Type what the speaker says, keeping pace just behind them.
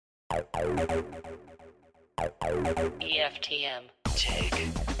EFTM. Tech,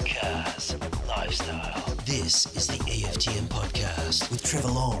 cars, lifestyle. This is the EFTM podcast with Trevor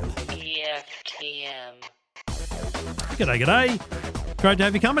Long. EFTM. G'day. Great to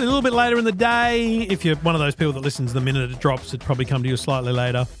have you coming a little bit later in the day. If you're one of those people that listens the minute it drops, it'd probably come to you slightly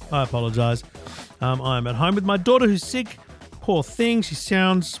later. I apologise. I'm at home with my daughter who's sick. Poor thing. She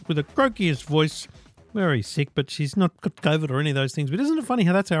sounds with a croakiest voice. Very sick, but she's not got COVID or any of those things. But isn't it funny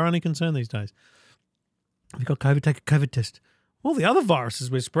how that's our only concern these days? If you've got COVID, take a COVID test. All the other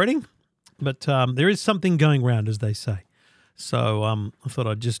viruses we're spreading. But there is something going round, as they say. So I thought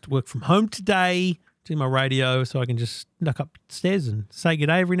I'd just work from home today, do my radio, so I can just snuck upstairs and say good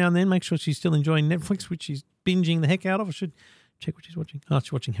day every now and then, make sure she's still enjoying Netflix, which she's binging the heck out of. I should check what she's watching. Oh,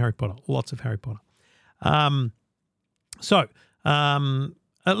 she's watching Harry Potter. Lots of Harry Potter. So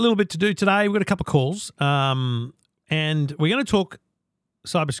a little bit to do today. We've got a couple of calls, and we're going to talk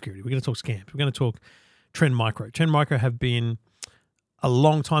cybersecurity. We're going to talk scams. We're going to talk Trend Micro. Trend Micro have been a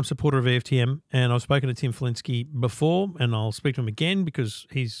long-time supporter of EFTM, and I've spoken to Tim Falinski before, and I'll speak to him again because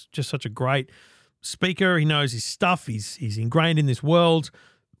he's just such a great speaker. He knows his stuff. He's ingrained in this world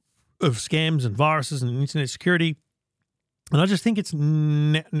of scams and viruses and internet security. And I just think it's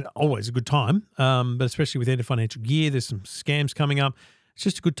always a good time, but especially with end of financial year, there's some scams coming up. It's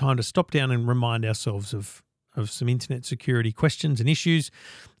just a good time to stop down and remind ourselves of some internet security questions and issues,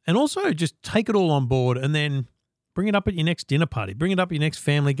 and also just take it all on board and then bring it up at your next dinner party, bring it up at your next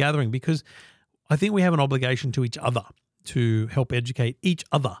family gathering, because I think we have an obligation to each other to help educate each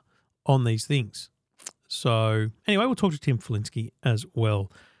other on these things. So anyway, we'll talk to Tim Falinski as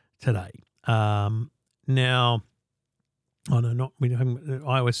well today. Now,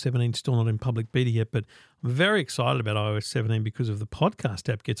 iOS 17 still not in public beta yet, but I'm very excited about iOS 17 because of the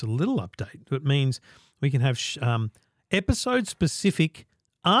podcast app gets a little update. It means we can have episode-specific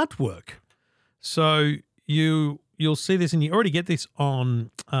artwork. So you'll see this, and you already get this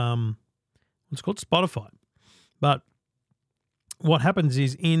on what's called Spotify. But what happens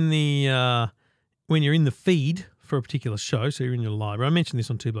is in the when you're in the feed for a particular show, so you're in your library. I mentioned this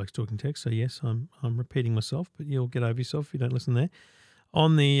on Two Blokes Talking Tech, so yes, I'm repeating myself, but you'll get over yourself if you don't listen there.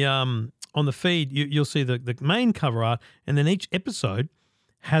 On the feed, you'll see the main cover art, and then each episode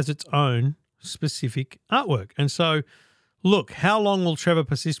has its own specific artwork. And so, look, how long will Trevor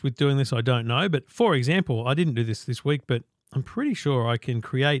persist with doing this? I don't know. But for example, I didn't do this week, but I'm pretty sure I can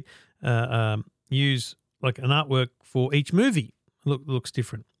create, use like an artwork for each movie. Looks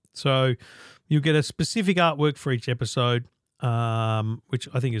different. So you'll get a specific artwork for each episode, which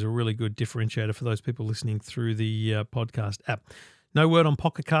I think is a really good differentiator for those people listening through the podcast app. No word on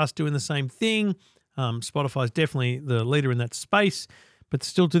Pocket Cast doing the same thing. Spotify is definitely the leader in that space, but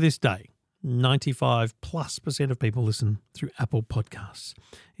still to this day, 95+% of people listen through Apple Podcasts.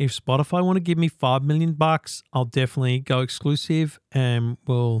 If Spotify want to give me $5 million, I'll definitely go exclusive and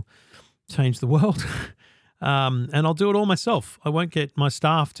we'll change the world. And I'll do it all myself. I won't get my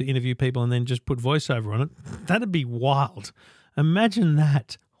staff to interview people and then just put voiceover on it. That'd be wild. Imagine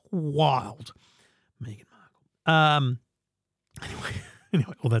that. Wild. Meghan Markle.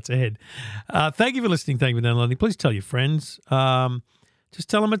 Anyway, all that's ahead. Thank you for listening. Thank you for downloading. Please tell your friends. Just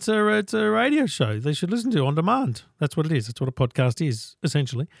tell them it's a radio show they should listen to on demand. That's what it is. That's what a podcast is,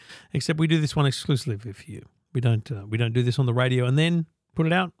 essentially. Except we do this one exclusively for you. We don't do this on the radio and then put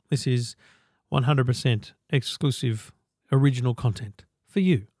it out. This is 100% exclusive original content for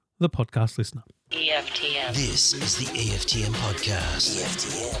you, the podcast listener. EFTM. This is the EFTM podcast.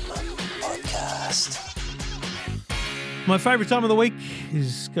 EFTM podcast. My favourite time of the week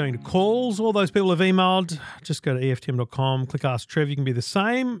is going to calls. All those people have emailed. Just go to EFTM.com, click Ask Trev. You can be the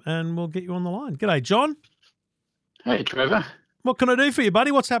same, and we'll get you on the line. G'day, John. Hey, Trevor. What can I do for you,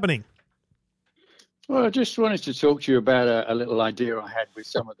 buddy? What's happening? Well, I just wanted to talk to you about a little idea I had with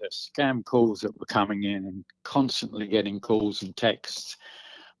some of the scam calls that were coming in, and constantly getting calls and texts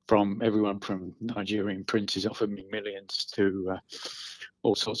from everyone from Nigerian princes offering me millions to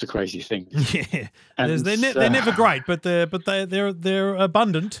all sorts of crazy things. Yeah, and they're never great, but they're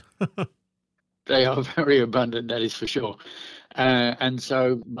abundant. They are very abundant, that is for sure. And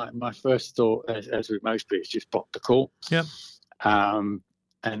so my first thought, as with most people, is just block the call. Yep.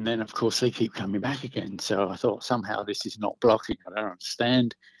 And then, of course, they keep coming back again. So I thought somehow this is not blocking. I don't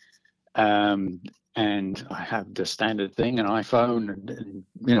understand. And I have the standard thing, an iPhone, and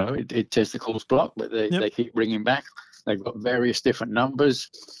you know, it says the call's blocked, but they keep ringing back. They've got various different numbers.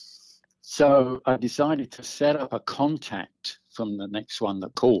 So I decided to set up a contact from the next one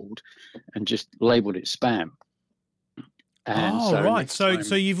that called and just labeled it spam. And right. So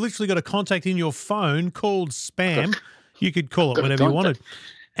you've literally got a contact in your phone called spam. You could call it whatever you wanted.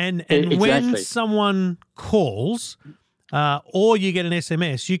 And Exactly. when someone calls or you get an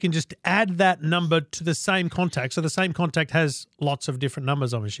SMS, you can just add that number to the same contact. So the same contact has lots of different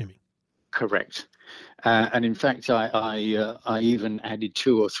numbers, I'm assuming. Correct. And in fact, I even added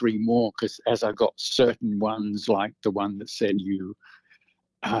 2 or 3 more, because as I got certain ones, like the one that said you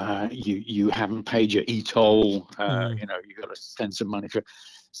haven't paid your e-toll, you got to send some money for.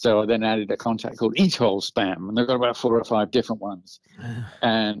 So I then added a contact called e-toll spam, and they've got about 4 or 5 different ones.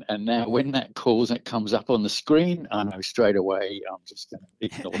 And now when that calls, it comes up on the screen, I know straight away I'm just going to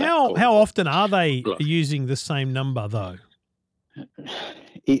ignore that call. How often are they using the same number though?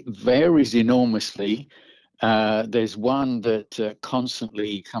 It varies enormously. There's one that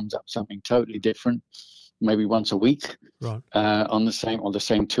constantly comes up something totally different, maybe once a week, right? On the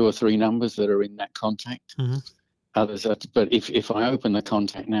same 2 or 3 numbers that are in that contact. Mm-hmm. Others, but if I open the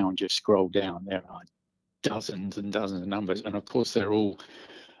contact now and just scroll down, there are dozens and dozens of numbers, and of course they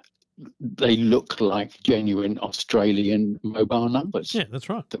look like genuine Australian mobile numbers. Yeah, that's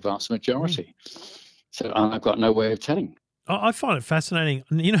right. The vast majority. So I've got no way of telling. I find it fascinating.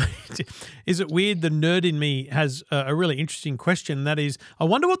 You know, is it weird? The nerd in me has a really interesting question. That is, I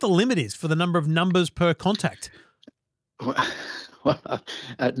wonder what the limit is for the number of numbers per contact. Well,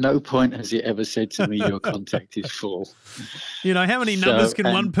 at no point has he ever said to me, your contact is full. You know, how many numbers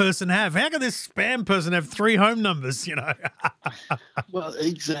can one person have? How can this spam person have 3 home numbers, you know? Well,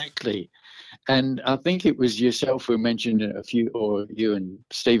 exactly. And I think it was yourself who mentioned a few, or you and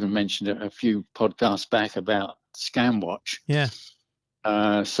Stephen mentioned a few podcasts back about Scam Watch. Yeah.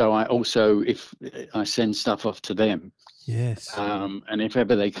 So I also, if I send stuff off to them. Yes. And if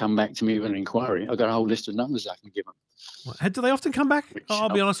ever they come back to me with an inquiry, I've got a whole list of numbers I can give them. Do they often come back? I'll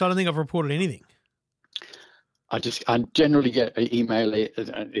be honest, I don't think I've reported anything. I generally get an email.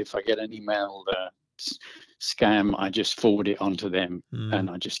 If I get an email scam, I just forward it on to them, and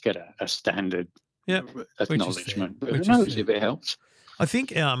I just get a standard acknowledgement. But who knows if it helps? I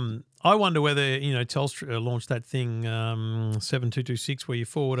think I wonder whether, Telstra launched that thing 7226 where you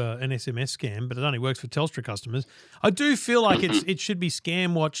forward an SMS scam, but it only works for Telstra customers. I do feel like it should be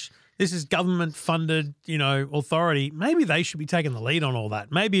Scam Watch. This is government funded, authority. Maybe they should be taking the lead on all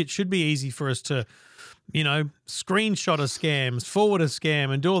that. Maybe it should be easy for us to, screenshot a scams, forward a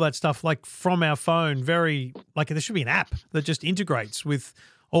scam, and do all that stuff like from our phone. There should be an app that just integrates with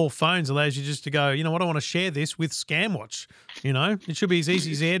all phones, allows you just to go, you know what, I want to share this with ScamWatch. It should be as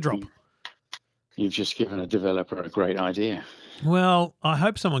easy as AirDrop. You've just given a developer a great idea. Well, I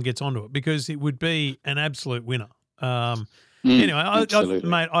hope someone gets onto it, because it would be an absolute winner. Anyway,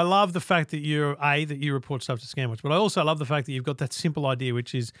 mate, I love the fact that you report stuff to ScamWatch, but I also love the fact that you've got that simple idea,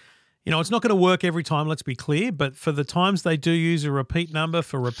 which is, it's not going to work every time, let's be clear, but for the times they do use a repeat number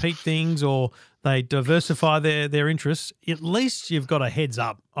for repeat things, or they diversify their interests, at least you've got a heads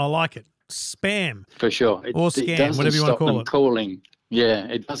up. I like it. Spam. For sure. Or scam, whatever you want to call it. Calling. Yeah,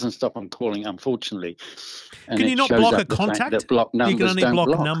 it doesn't stop them calling, unfortunately. And can you not block a contact? You can only block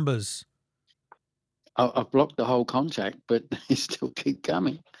numbers. I've blocked the whole contact, but they still keep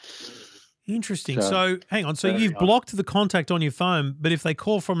coming. Interesting. So hang on. So you've blocked the contact on your phone, but if they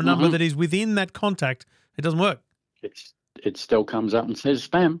call from a number that is within that contact, it doesn't work. It still comes up and says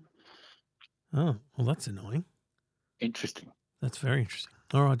spam. Oh, well, that's annoying. Interesting. That's very interesting.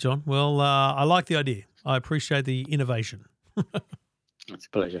 All right, John. Well, I like the idea. I appreciate the innovation. It's a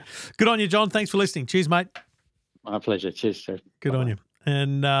pleasure. Good on you, John. Thanks for listening. Cheers, mate. My pleasure. Cheers, sir. Good on you.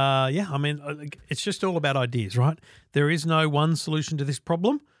 And, it's just all about ideas, right? There is no one solution to this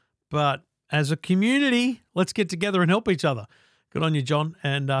problem, but as a community, let's get together and help each other. Good on you, John.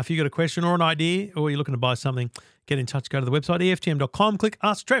 And if you've got a question or an idea, or you're looking to buy something, get in touch. Go to the website, EFTM.com, click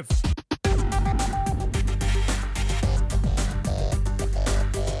Ask Trev.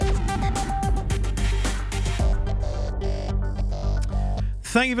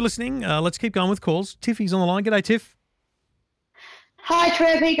 Thank you for listening. Let's keep going with calls. Tiffy's on the line. G'day, Tiff. Hi,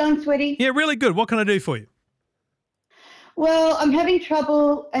 Trev. How you going, sweetie? Yeah, really good. What can I do for you? Well, I'm having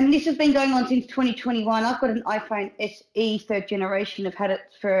trouble, and this has been going on since 2021. I've got an iPhone SE 3rd generation. I've had it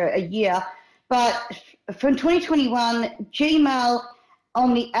for a year. But from 2021, Gmail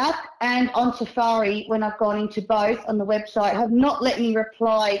on the app and on Safari, when I've gone into both on the website, have not let me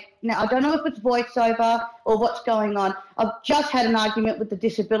reply. Now, I don't know if it's voiceover or what's going on. I've just had an argument with the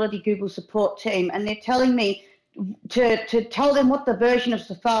Disability Google support team, and they're telling me to tell them what the version of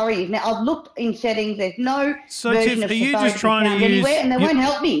Safari is. Now, I've looked in settings. There's no version Tiff, of are you Safari just trying to use, anywhere, and they won't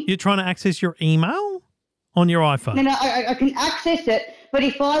help me. You're trying to access your email on your iPhone? No, I can access it, but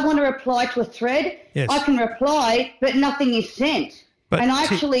if I want to reply to a thread, yes, I can reply, but nothing is sent. But And I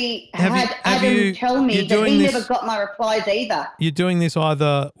actually have had Adam tell me that he never got my replies either. You're doing this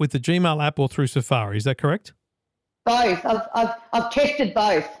either with the Gmail app or through Safari. Is that correct? Both. I've tested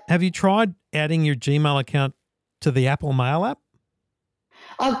both. Have you tried adding your Gmail account to the Apple Mail app?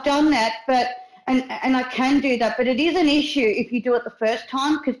 I've done that, but and I can do that, but it is an issue if you do it the first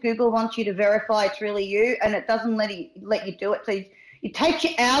time because Google wants you to verify it's really you, and it doesn't let you do it. So it takes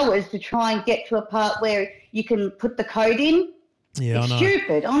you hours to try and get to a part where you can put the code in. Yeah, it's I know.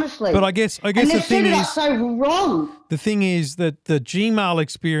 Stupid, honestly. But I guess and the thing set it is up so wrong. The thing is that the Gmail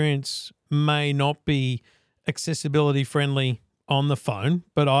experience may not be accessibility friendly on the phone,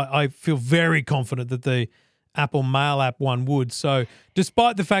 but I feel very confident that the Apple Mail app one would. So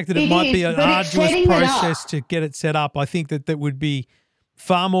despite the fact that it might be an arduous process to get it set up, I think that would be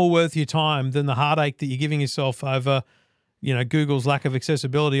far more worth your time than the heartache that you're giving yourself over, Google's lack of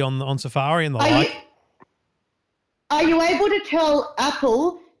accessibility on Safari and the like. Are you able to tell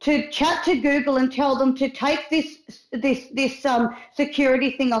Apple to chat to Google and tell them to take this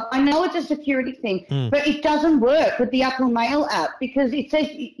security thing off? I know it's a security thing, but it doesn't work with the Apple Mail app because it says,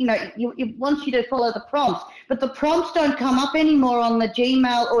 it wants you to follow the prompts, but the prompts don't come up anymore on the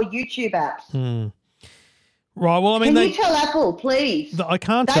Gmail or YouTube apps. Right. Well, I mean, can you tell Apple, please? I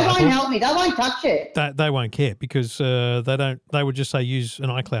can't. They won't help me. They won't touch it. They won't care because they don't. They would just say use an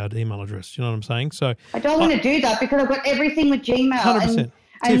iCloud email address. You know what I'm saying? So I don't want to do that because I've got everything with Gmail. 100%.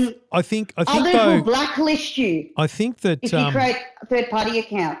 And Tiff, I think others will blacklist you. I think that if you create third-party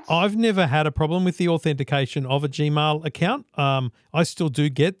accounts. I've never had a problem with the authentication of a Gmail account. I still do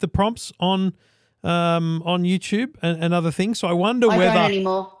get the prompts on YouTube and other things. So I wonder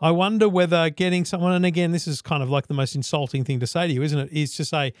I wonder whether getting someone, and again, this is kind of like the most insulting thing to say to you, isn't it? Is to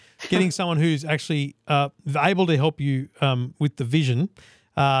say getting someone who's actually able to help you with the vision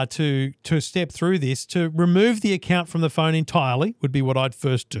to step through this, to remove the account from the phone entirely would be what I'd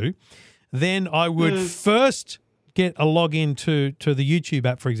first do. Then I would first get a login to the YouTube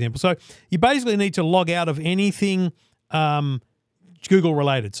app, for example. So you basically need to log out of anything Google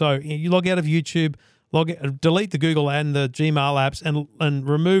related. So you log out of YouTube, delete the Google and the Gmail apps, and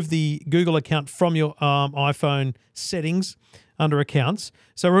remove the Google account from your iPhone settings under accounts.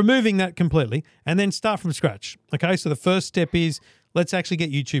 So removing that completely, and then start from scratch. Okay, so the first step is let's actually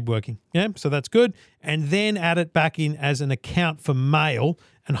get YouTube working. Yeah, so that's good, and then add it back in as an account for Mail,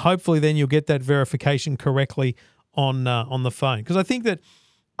 and hopefully then you'll get that verification correctly on the phone. Because I think that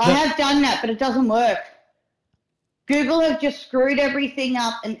I have done that, but it doesn't work. Google have just screwed everything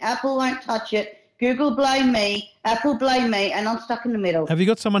up and Apple won't touch it. Google blame me, Apple blame me, and I'm stuck in the middle. Have you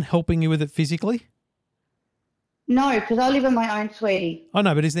got someone helping you with it physically? No, because I live on my own, sweetie. I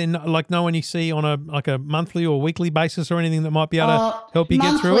know, but is there no one you see on a monthly or weekly basis or anything that might be able to help you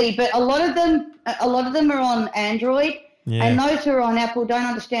get through it? Monthly, but a lot of them are on Android, and those who are on Apple don't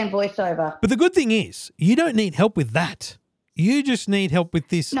understand VoiceOver. But the good thing is, you don't need help with that. You just need help with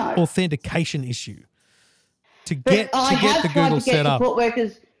this authentication issue. To get the Google set up.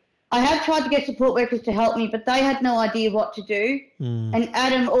 I have tried to get support workers to help me, but they had no idea what to do. And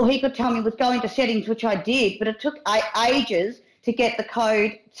Adam, all he could tell me was go into settings, which I did, but it took ages to get the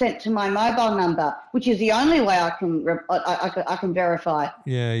code sent to my mobile number, which is the only way I can verify.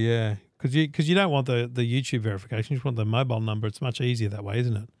 Yeah, because you don't want the YouTube verification, you just want the mobile number. It's much easier that way,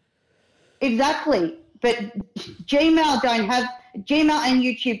 isn't it? Exactly, but Gmail and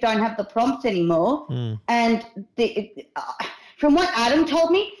YouTube don't have the prompts anymore. And from what Adam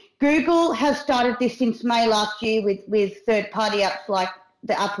told me, Google has started this since May last year with third-party apps like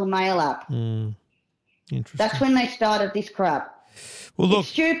the Apple Mail app. Interesting. That's when they started this crap. Well, look, it's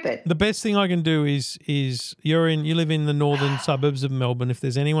stupid. The best thing I can do is you live in the northern suburbs of Melbourne. If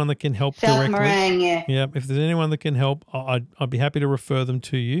there's anyone that can help South directly, Morang, yeah. If there's anyone that can help, I'd be happy to refer them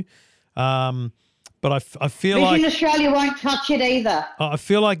to you. But I feel Vision Australia won't touch it either. I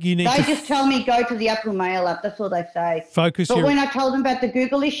feel like you need They just tell me go to the Apple Mail app. That's all they say. But when I told them about the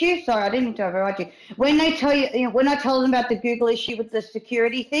Google issue, sorry, I didn't mean to override you. When they tell you, when I told them about the Google issue with the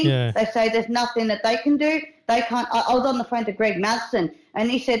security thing, they say there's nothing that they can do. They can't. I was on the phone to Greg Madsen, and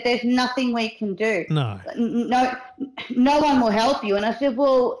he said there's nothing we can do. No one will help you. And I said,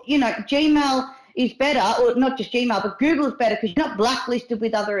 well, Gmail is better, or not just Gmail, but Google's better because you're not blacklisted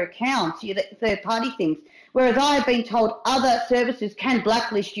with other accounts, third-party things. Whereas I have been told other services can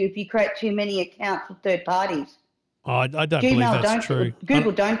blacklist you if you create too many accounts with third parties. I don't believe that's true.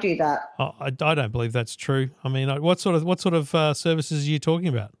 Google don't do that. I don't believe that's true. I mean, what sort of services are you talking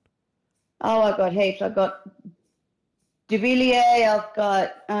about? Oh, I've got heaps. I've got De Villiers, I've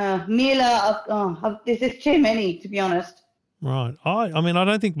got Mila. There's too many, to be honest. Right. I mean, I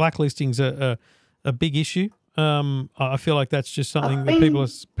don't think blacklisting's a big issue I feel like that's just something I've that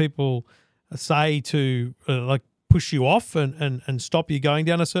been- people say to like push you off and stop you going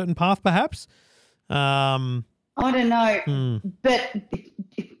down a certain path, perhaps. I don't know, but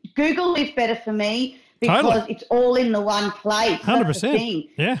Google is better for me because Totally. it's all in the one place. That's 100%. the thing.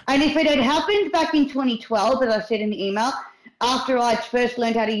 Yeah. And if it had happened back in 2012, as I said in the email, after I first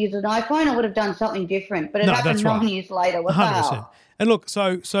learned how to use an iPhone, I would have done something different. But it No, happened that's right. 9 years later. What the 100%. hell? And look,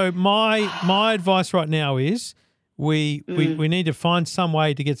 so my advice right now is we need to find some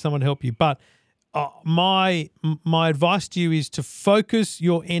way to get someone to help you. But my advice to you is to focus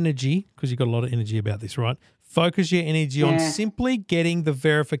your energy, because you've got a lot of energy about this, right? Focus your energy on simply getting the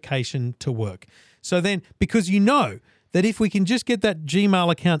verification to work. So then, because you know that if we can just get that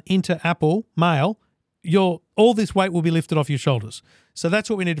Gmail account into Apple Mail, all this weight will be lifted off your shoulders. So that's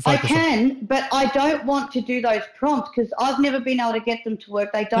what we need to focus on. I can, but I don't want to do those prompts because I've never been able to get them to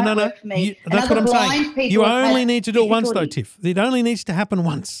work. They don't work for me. That's what I'm saying. You only need to do it once, though, Tiff. It only needs to happen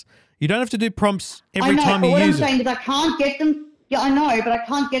once. You don't have to do prompts every time you use it. What I'm saying is I can't get them. Yeah, I know, but I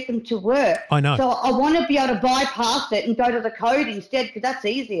can't get them to work. I know. So I want to be able to bypass it and go to the code instead because that's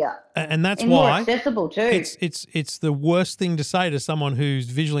easier. And that's and why more accessible too. It's the worst thing to say to someone who's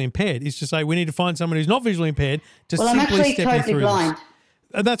visually impaired is to say we need to find someone who's not visually impaired to I'm simply actually step totally you through blind.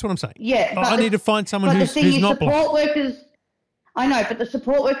 this. That's what I'm saying. Yeah, I need to find someone who's not blind. Support workers. I know, but the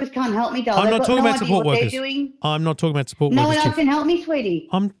support workers can't help me, darling. I'm not They've got talking no about idea support what workers. they're doing. I'm not talking about support No workers. one else Tiff. can help me, sweetie.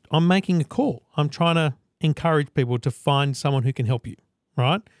 I'm making a call. I'm trying to encourage people to find someone who can help you,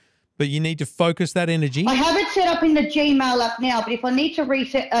 right? But you need to focus that energy. I have it set up in the Gmail app now, but if I need to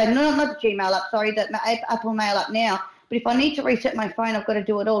reset, not the Gmail app, sorry, the Apple Mail app now, but if I need to reset my phone, I've got to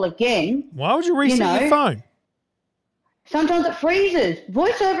do it all again. Why would you reset your phone? Sometimes it freezes.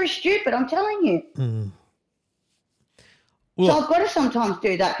 VoiceOver is stupid, I'm telling you. Well, so I've got to sometimes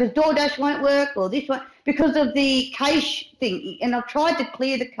do that because DoorDash won't work or this won't, because of the cache thing. And I've tried to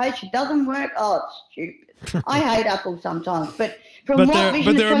clear the cache, it doesn't work. Oh, it's stupid. I hate Apple sometimes, but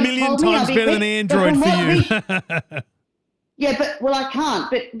they're a million times better than Android for you. Yeah, but I can't.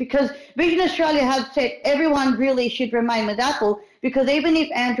 But because Vision Australia have said everyone really should remain with Apple because even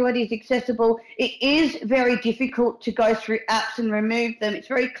if Android is accessible, it is very difficult to go through apps and remove them. It's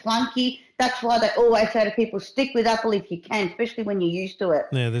very clunky. That's why they always say to people, stick with Apple if you can, especially when you're used to it.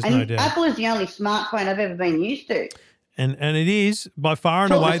 Yeah, there's and no doubt. Apple is the only smartphone I've ever been used to. And it is by far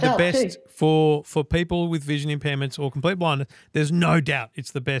and away the best for people with vision impairments or complete blindness. There's no doubt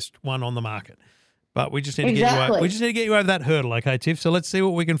it's the best one on the market. But we just need to get you over. We just need to get you over that hurdle, okay, Tiff? So let's see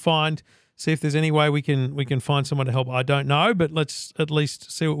what we can find. See if there's any way we can find someone to help. I don't know, but let's at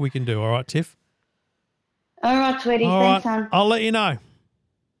least see what we can do. All right, Tiff? All right, sweetie. Thanks, hon. I'll let you know.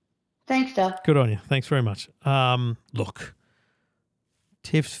 Thanks, Dove. Good on you. Thanks very much. Look,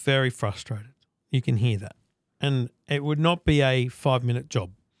 Tiff's very frustrated. You can hear that. And it would not be a 5-minute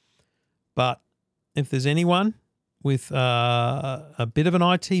job. But if there's anyone with a bit of an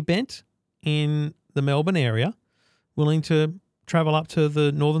IT bent in the Melbourne area, willing to travel up to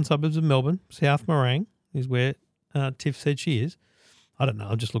the northern suburbs of Melbourne, South Morang is where Tiff said she is. I don't know.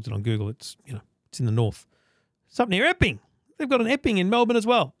 I just looked it on Google. It's it's in the north. It's up near Epping. They've got an Epping in Melbourne as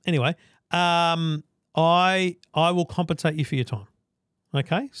well. Anyway, I will compensate you for your time.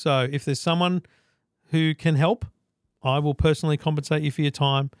 Okay, so if there's someone who can help, I will personally compensate you for your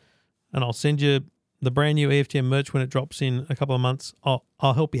time, and I'll send you the brand new EFTM merch when it drops in a couple of months. I'll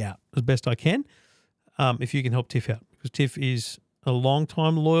help you out as best I can if you can help Tiff out, because Tiff is a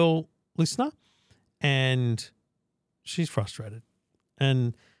long-time loyal listener and she's frustrated.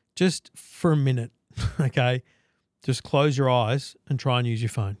 And just for a minute, okay, just close your eyes and try and use your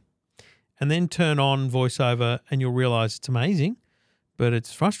phone. And then turn on VoiceOver and you'll realize it's amazing, but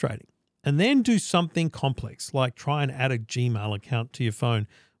it's frustrating. And then do something complex, like try and add a Gmail account to your phone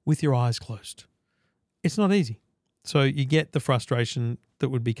with your eyes closed. It's not easy. So you get the frustration that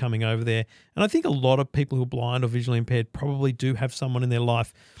would be coming over there. And I think a lot of people who are blind or visually impaired probably do have someone in their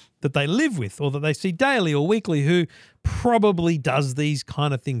life that they live with or that they see daily or weekly who probably does these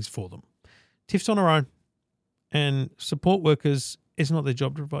kind of things for them. Tiff's on her own. And support workers, it's not their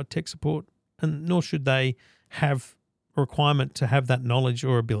job to provide tech support, and nor should they have a requirement to have that knowledge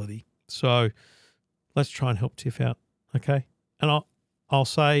or ability. So let's try and help Tiff out, okay? And I'll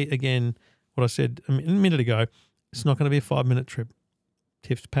say again what I said a minute ago. It's not going to be a 5-minute trip.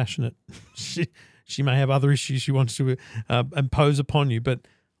 Tiff's passionate. She may have other issues she wants to impose upon you, but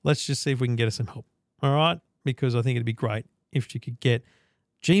let's just see if we can get her some help, all right? Because I think it'd be great if she could get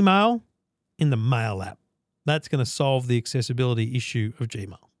Gmail in the Mail app. That's going to solve the accessibility issue of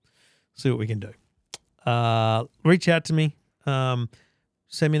Gmail. See what we can do. Reach out to me.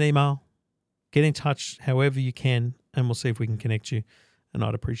 Send me an email. get in touch however you can, and we'll see if we can connect you, and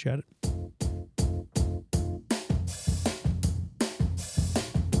I'd appreciate it.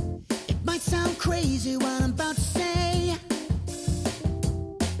 It might sound crazy what I'm about to say,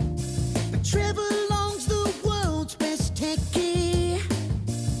 but Trevor Long's the world's best techie.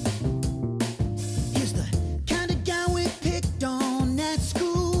 He's the kind of guy we picked on at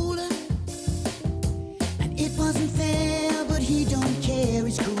school, and it wasn't fair, but he don't care,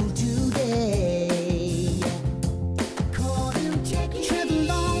 he's cool today. Call him techie. Trevor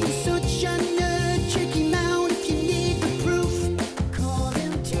Long is such a nerd, check him out if you need the proof. Call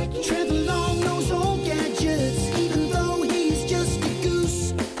him techie. Trevor Long knows all gadgets, even though he's just a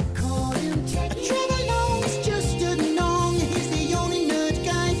goose. Call him techie. Trevor Long is just a nong, he's the only nerd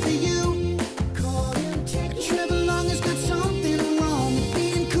guy for you. Call him techie. Trevor Long has got something wrong with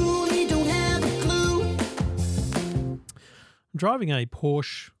being cool, he don't have a clue. I'm driving a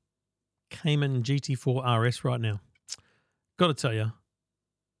Porsche Cayman GT4 RS right now. Got to tell you,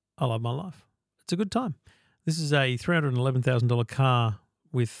 I love my life. It's a good time. This is a $311,000 car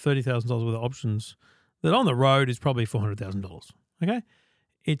with $30,000 worth of options that on the road is probably $400,000. Okay?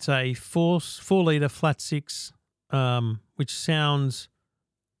 It's a 4-litre flat six, which sounds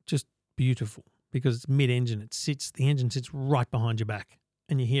just beautiful because it's mid-engine. The engine sits right behind your back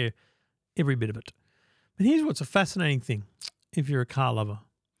and you hear every bit of it. But here's what's a fascinating thing if you're a car lover.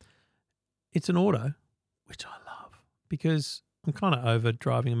 It's an auto, which I love because I'm kind of over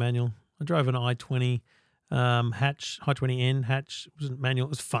driving a manual. I drove an i20 hatch, i20N hatch. It wasn't manual. It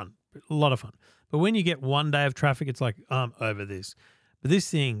was fun, a lot of fun. But when you get one day of traffic, it's like, I'm over this. But this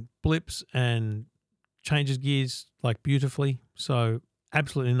thing blips and changes gears like beautifully. So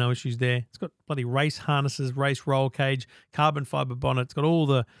absolutely no issues there. It's got bloody race harnesses, race roll cage, carbon fiber bonnet. It's got all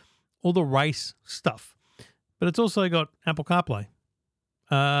the race stuff. But it's also got Apple CarPlay.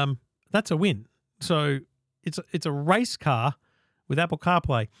 That's a win. So it's a race car with Apple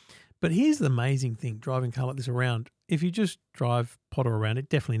CarPlay. But here's the amazing thing, driving a car like this around. If you just potter around, it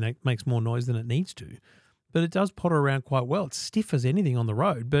definitely makes more noise than it needs to. But it does potter around quite well. It's stiff as anything on the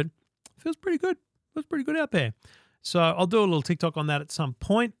road, but it feels pretty good. Feels pretty good out there. So I'll do a little TikTok on that at some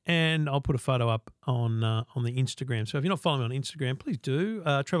point, and I'll put a photo up on the Instagram. So if you're not following me on Instagram, please do.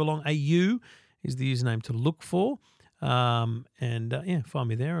 Trevor Long AU is the username to look for. Find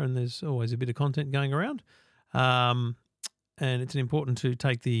me there, and there's always a bit of content going around. And it's important to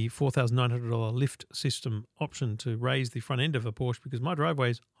take the $4,900 lift system option to raise the front end of a Porsche because my driveway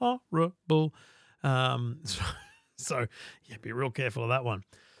is horrible. So be real careful of that one.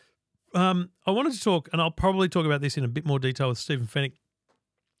 I wanted to talk, and I'll probably talk about this in a bit more detail with Stephen Fennick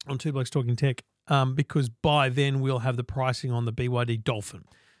on Two Blokes Talking Tech, because by then we'll have the pricing on the BYD Dolphin,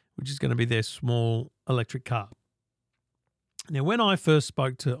 which is going to be their small electric car. Now, when I first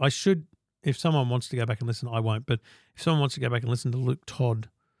spoke to, if someone wants to go back and listen, I won't, but if someone wants to go back and listen to Luke Todd,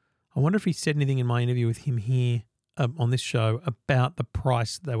 I wonder if he said anything in my interview with him here on this show about the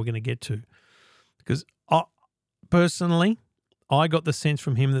price they were going to get to. Because personally, I got the sense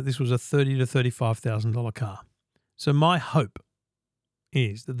from him that this was a $30,000 to $35,000 car. So my hope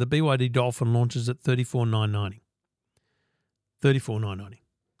is that the BYD Dolphin launches at $34,990. $34,990.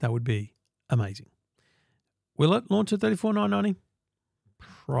 That would be amazing. Will it launch at $34,990?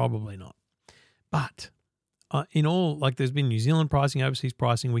 Probably not. But there's been New Zealand pricing, overseas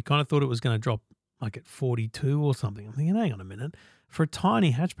pricing. We kind of thought it was going to drop like at 42 or something. I'm thinking, hang on a minute. For a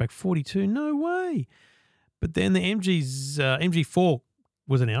tiny hatchback, 42? No way. But then the MG4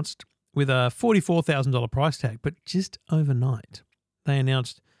 was announced with a $44,000 price tag. But just overnight, they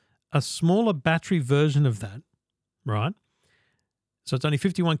announced a smaller battery version of that, right? So it's only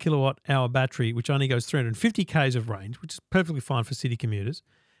 51 kilowatt hour battery, which only goes 350 Ks of range, which is perfectly fine for city commuters.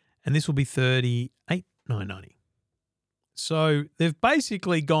 And this will be $38,990. So they've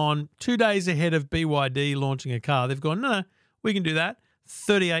basically gone 2 days ahead of BYD launching a car. They've gone, no, we can do that.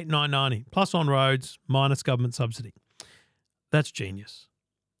 $38,990 plus on roads, minus government subsidy. That's genius.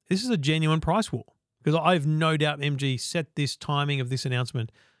 This is a genuine price war because I have no doubt MG set this timing of this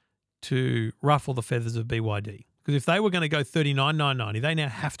announcement to ruffle the feathers of BYD. Because if they were going to go $39,990, they now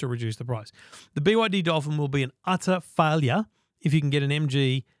have to reduce the price. The BYD Dolphin will be an utter failure if you can get an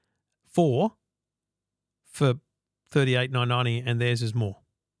MG4 for $38,990 and theirs is more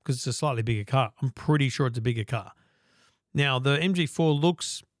because it's a slightly bigger car. I'm pretty sure it's a bigger car. Now, the MG4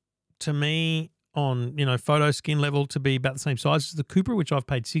 looks to me on, photo skin level to be about the same size as the Cupra, which I've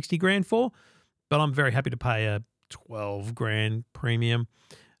paid $60,000 for, but I'm very happy to pay a $12,000 premium.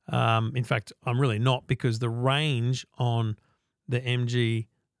 In fact, I'm really not because the range on the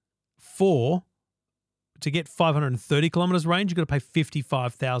MG4 to get 530 kilometres range, you've got to pay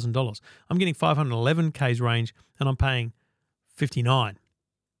 $55,000. I'm getting 511 Ks range and I'm paying 59.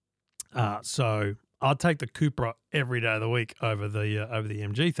 So I'll take the Cupra every day of the week over the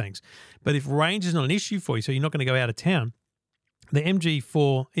MG, thanks. But if range is not an issue for you, so you're not going to go out of town, the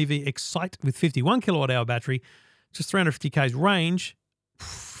MG4 EV Excite with 51 kilowatt hour battery, just 350 Ks range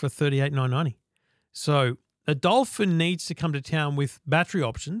for $38,990. So a Dolphin needs to come to town with battery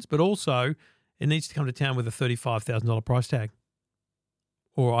options, but also it needs to come to town with a $35,000 price tag.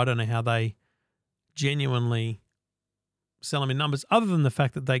 Or I don't know how they genuinely sell them in numbers, other than the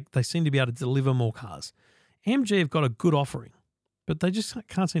fact that they seem to be able to deliver more cars. MG have got a good offering, but they just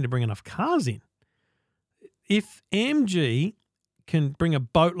can't seem to bring enough cars in. If MG can bring a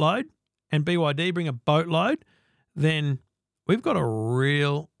boatload and BYD bring a boatload, then we've got a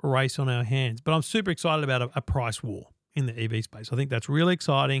real race on our hands. But I'm super excited about a price war in the EV space. I think that's really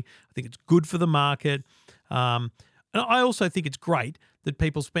exciting. I think it's good for the market. And I also think it's great that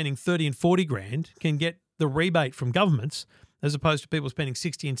people spending 30 and 40 grand can get the rebate from governments as opposed to people spending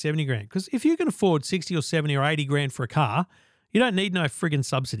 60 and 70 grand. Because if you can afford 60 or 70 or 80 grand for a car, you don't need no friggin'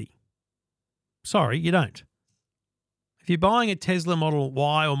 subsidy. Sorry, you don't. If you're buying a Tesla Model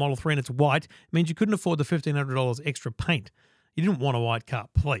Y or Model 3 and it's white, it means you couldn't afford the $1,500 extra paint. You didn't want a white car,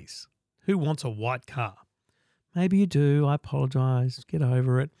 please. Who wants a white car? Maybe you do. I apologise. Get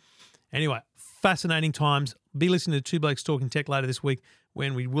over it. Anyway, fascinating times. Be listening to Two Blokes Talking Tech later this week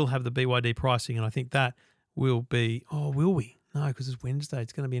when we will have the BYD pricing, and I think that will be, will we? No, because it's Wednesday.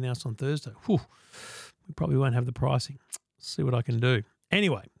 It's going to be announced on Thursday. Whew. We probably won't have the pricing. See what I can do.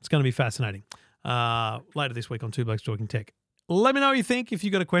 Anyway, it's going to be fascinating. Later this week on Two Blokes Talking Tech. Let me know what you think if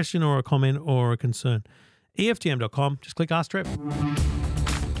you've got a question or a comment or a concern. EFTM.com. Just click Ask Trev.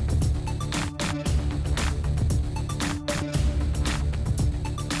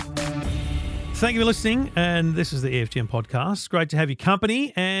 Thank you for listening, and this is the EFTM podcast. Great to have your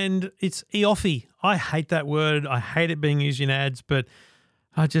company, and it's EOFY. I hate that word. I hate it being used in ads, but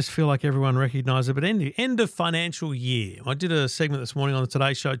I just feel like everyone recognises it. But end of financial year. I did a segment this morning on the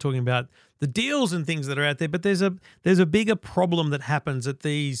Today Show talking about the deals and things that are out there, but there's a bigger problem that happens at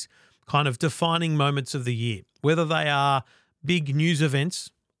these kind of defining moments of the year, whether they are big news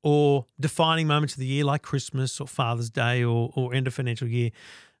events or defining moments of the year like Christmas or Father's Day or end of financial year,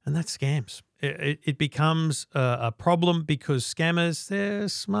 and that's scams. It becomes a problem because scammers, they're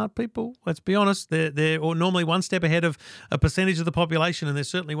smart people. Let's be honest. They're normally one step ahead of a percentage of the population, and they're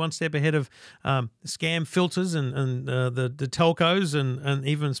certainly one step ahead of scam filters and the telcos and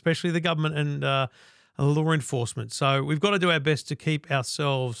even especially the government and law enforcement. So we've got to do our best to keep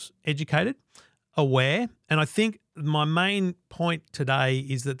ourselves educated, aware, and I think my main point today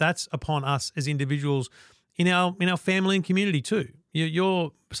is that that's upon us as individuals in our family and community too.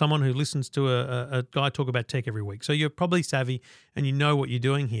 You're someone who listens to a guy talk about tech every week, so you're probably savvy and you know what you're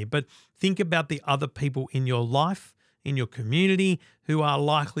doing here. But think about the other people in your life, in your community, who are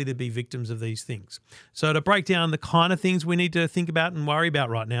likely to be victims of these things. So to break down the kind of things we need to think about and worry about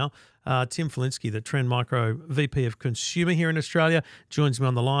right now, Tim Falinski, the Trend Micro VP of Consumer here in Australia, joins me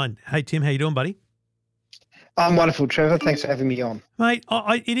on the line. Hey, Tim, how you doing, buddy? I'm wonderful, Trevor. Thanks for having me on. Mate,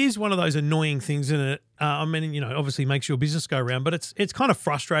 it is one of those annoying things, isn't it? I mean, obviously makes your business go around, but it's kind of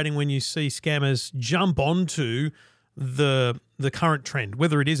frustrating when you see scammers jump onto the current trend,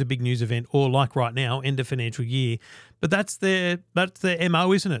 whether it is a big news event or like right now, end of financial year. But that's their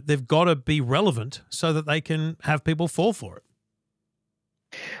MO, isn't it? They've got to be relevant so that they can have people fall for it.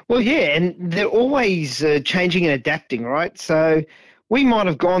 Well, yeah, and they're always changing and adapting, right? So we might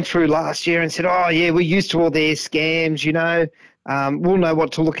have gone through last year and said, oh, yeah, we're used to all their scams, we'll know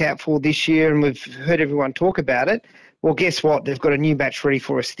what to look out for this year, and we've heard everyone talk about it. Well, guess what? They've got a new batch ready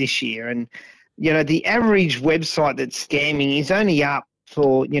for us this year. And, the average website that's scamming is only up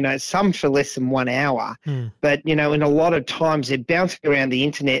for, some for less than 1 hour. But, in a lot of times they're bouncing around the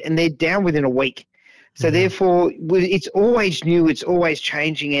internet and they're down within a week. So therefore, it's always new, it's always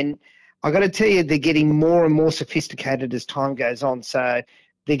changing, and I got to tell you, they're getting more and more sophisticated as time goes on. So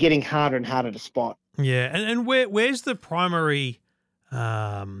they're getting harder and harder to spot. Yeah, and where's the primary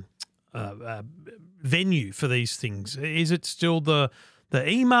venue for these things? Is it still the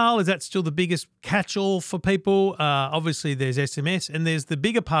email? Is that still the biggest catch-all for people? Obviously, there's SMS, and there's the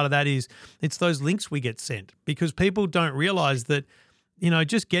bigger part of that is it's those links we get sent, because people don't realise that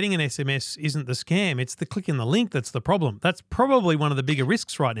just getting an SMS isn't the scam. It's the clicking the link that's the problem. That's probably one of the bigger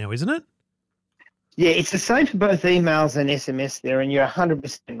risks right now, isn't it? Yeah, it's the same for both emails and SMS there, and you're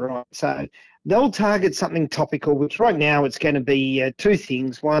 100% right. So they'll target something topical, which right now it's going to be two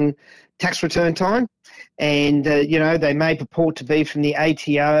things. One, tax return time, and, they may purport to be from the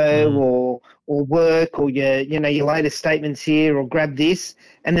ATO or work or your latest statements here or grab this.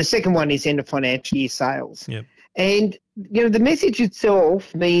 And the second one is end of financial year sales. Yep. And, the message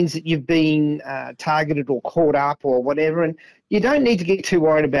itself means that you've been targeted or caught up or whatever. And you don't need to get too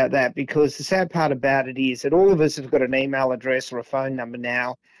worried about that, because the sad part about it is that all of us have got an email address or a phone number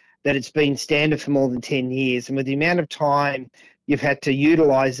now that it's been standard for more than 10 years. And with the amount of time you've had to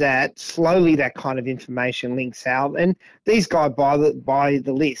utilize that, slowly that kind of information links out. And these guys buy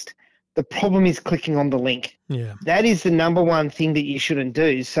the list. The problem is clicking on the link. Yeah. That is the number one thing that you shouldn't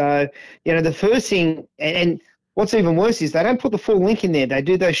do. So, the first thing, and what's even worse is they don't put the full link in there. They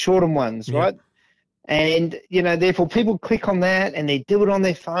do those shorter ones, Yeah. right? And, therefore people click on that and they do it on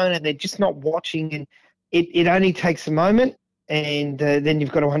their phone and they're just not watching. And it only takes a moment, and then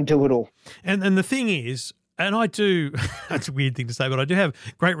you've got to undo it all. And the thing is, and I do, that's a weird thing to say, but I do have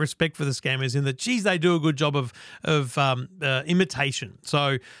great respect for the scammers in that, geez, they do a good job of imitation.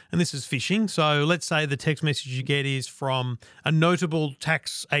 So, and this is phishing. So let's say the text message you get is from a notable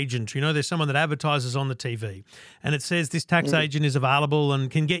tax agent. There's someone that advertises on the TV and it says this tax agent is available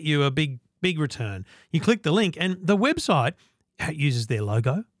and can get you a big return. You click the link and the website uses their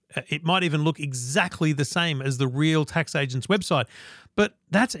logo. It might even look exactly the same as the real tax agent's website. But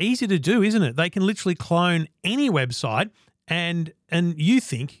that's easy to do, isn't it? They can literally clone any website and you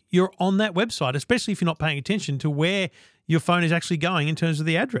think you're on that website, especially if you're not paying attention to where your phone is actually going in terms of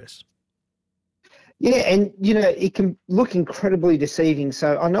the address. Yeah, and, it can look incredibly deceiving.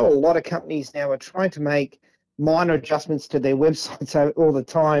 So I know a lot of companies now are trying to make minor adjustments to their websites all the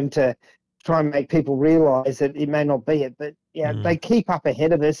time to try and make people realise that it may not be it. But, they keep up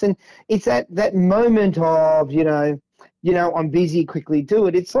ahead of us. And it's that moment of, I'm busy, quickly do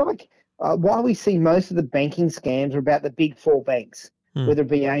it. It's like why we see most of the banking scams are about the big four banks, whether it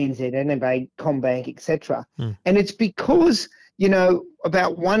be ANZ, NMB, Combank, etc. And it's because,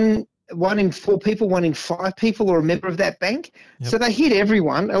 about one in 4 people, 1 in 5 people are a member of that bank. Yep. So they hit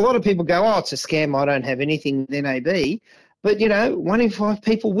everyone. A lot of people go, it's a scam, I don't have anything with NAB. But, 1 in 5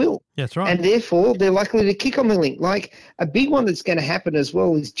 people will. That's right. And therefore, they're likely to click on the link. Like a big one that's going to happen as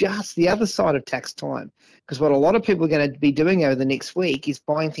well is just the other side of tax time. Because what a lot of people are going to be doing over the next week is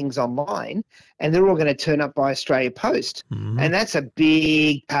buying things online, and they're all going to turn up by Australia Post. And that's a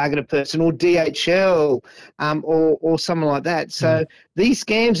big targeted person, or DHL, or someone like that. So these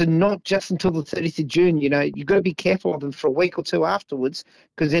scams are not just until the 30th of June. You've got to be careful of them for a week or two afterwards,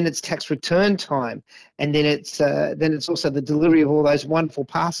 because then it's tax return time. And then it's also the delivery of all those wonderful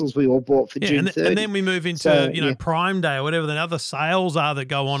parcels we all bought for June 30th. And then we move into, Prime Day or whatever the other sales are that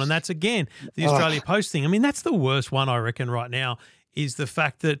go on. And that's, again, the Australia Post thing. I mean, that's the worst one, I reckon, right now, is the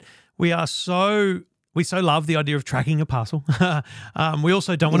fact that we so love the idea of tracking a parcel. We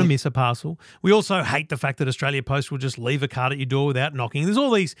also don't want to miss a parcel. We also hate the fact that Australia Post will just leave a card at your door without knocking. There's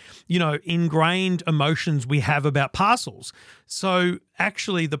all these, ingrained emotions we have about parcels. So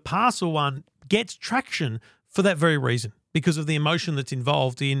actually the parcel one gets traction for that very reason, because of the emotion that's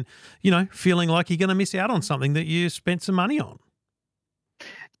involved in, feeling like you're going to miss out on something that you spent some money on.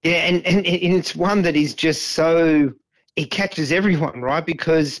 Yeah, and it's one that is just so, it catches everyone, right?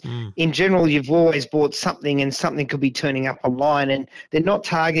 Because in general, you've always bought something and something could be turning up online, and they're not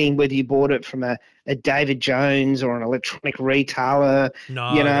targeting whether you bought it from a David Jones or an electronic retailer,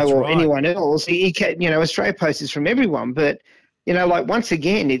 or anyone else. Australia Post is from everyone. But, once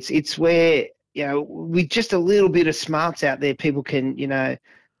again, it's where, with just a little bit of smarts out there, people can,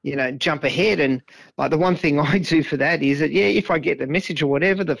 jump ahead. And like the one thing I do for that is that, if I get the message or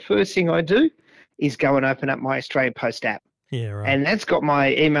whatever, the first thing I do is go and open up my Australia Post app. Yeah, right. And that's got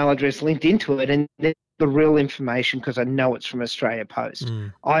my email address linked into it, and the real information, because I know it's from Australia Post.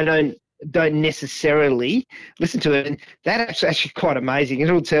 I don't necessarily listen to it. And that app's actually quite amazing.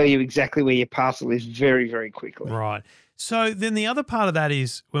 It'll tell you exactly where your parcel is very, very quickly. Right. So then the other part of that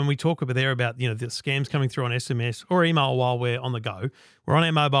is when we talk about the scams coming through on SMS or email while we're on the go, we're on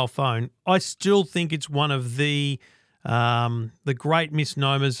our mobile phone. I still think it's one of the great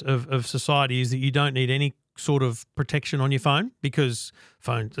misnomers of society is that you don't need any sort of protection on your phone, because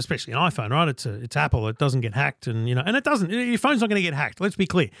phone, especially an iPhone, right? It's Apple. It doesn't get hacked, and it doesn't. Your phone's not going to get hacked. Let's be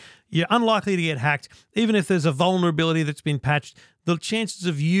clear. You're unlikely to get hacked, even if there's a vulnerability that's been patched. The chances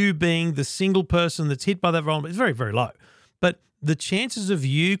of you being the single person that's hit by that vulnerability is very, very low. But the chances of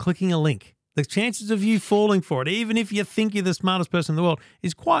you clicking a link, the chances of you falling for it, even if you think you're the smartest person in the world,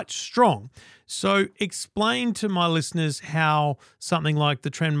 is quite strong. So explain to my listeners how something like the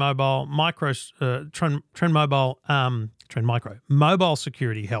Trend Mobile mobile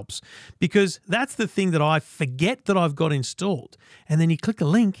security helps, because that's the thing that I forget that I've got installed. And then you click a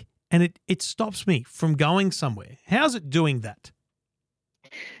link and it stops me from going somewhere. How's it doing that?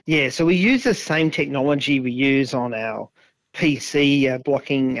 Yeah, so we use the same technology we use on our PC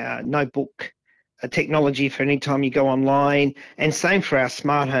blocking notebook technology for any time you go online, and same for our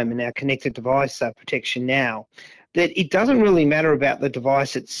smart home and our connected device protection now. That it doesn't really matter about the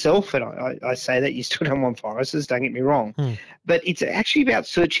device itself, and I say that you still don't want viruses, don't get me wrong, but it's actually about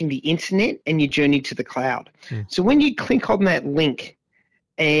searching the internet and your journey to the cloud. So when you click on that link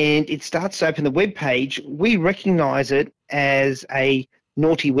and it starts to open the web page, we recognize it as a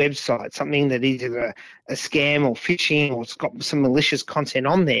naughty website, something that is either a scam or phishing, or it's got some malicious content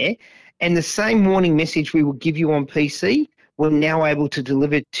on there. And the same warning message we will give you on PC, we're now able to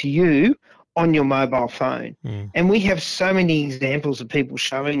deliver it to you on your mobile phone. And we have so many examples of people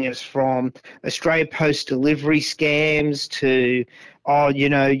showing us, from Australia Post delivery scams to,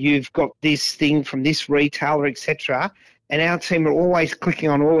 you've got this thing from this retailer, etc. And our team are always clicking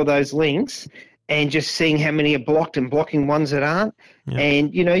on all of those links and just seeing how many are blocked and blocking ones that aren't.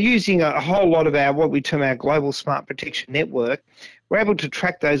 And, using a whole lot of our, what we term our global smart protection network, we're able to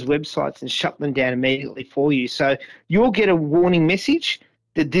track those websites and shut them down immediately for you. So you'll get a warning message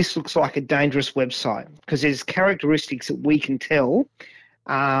that this looks like a dangerous website, because there's characteristics that we can tell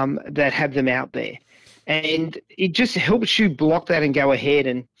that have them out there. And it just helps you block that and go ahead.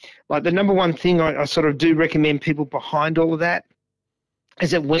 And like the number one thing I sort of do recommend people behind all of that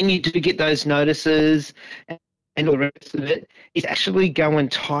is that when you do get those notices and all the rest of it, is actually go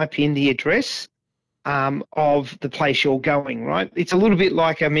and type in the address of the place you're going, right? It's a little bit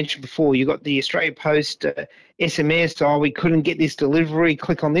like I mentioned before. You got the Australia Post SMS, we couldn't get this delivery,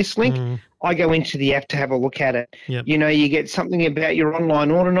 click on this link. I go into the app to have a look at it. You get something about your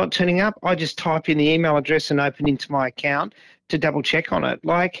online order not turning up, I just type in the email address and open into my account to double check on it.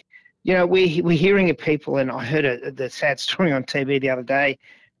 Like, we're hearing of people, and I heard the sad story on TV the other day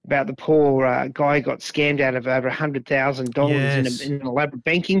about the poor guy got scammed out of over $100,000 in an elaborate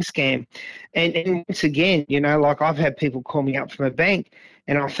banking scam. And once again, like I've had people call me up from a bank,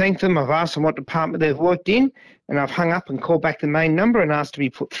 and I'll thank them. I've asked them what department they've worked in, and I've hung up and called back the main number and asked to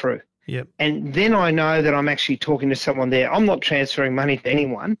be put through. And then I know that I'm actually talking to someone there. I'm not transferring money to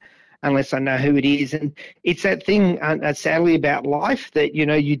anyone unless I know who it is. And it's that thing, sadly, about life that,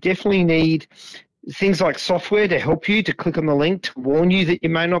 you definitely need things like software to help you, to click on the link, to warn you that you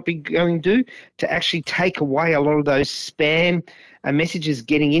may not be going to actually take away a lot of those spam messages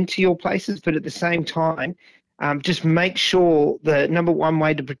getting into your places. But at the same time, just make sure the number one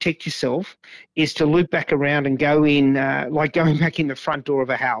way to protect yourself is to loop back around and go in, like going back in the front door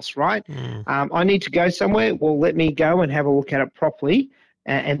of a house, right? I need to go somewhere. Well, let me go and have a look at it properly,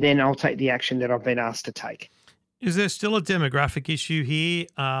 and then I'll take the action that I've been asked to take. Is there still a demographic issue here?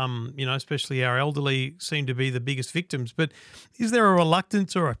 Especially our elderly seem to be the biggest victims, but is there a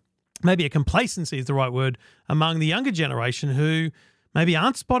reluctance or maybe a complacency is the right word among the younger generation who maybe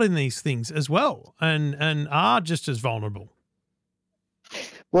aren't spotting these things as well and are just as vulnerable?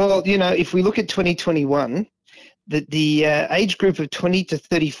 Well, if we look at 2021, the age group of 20 to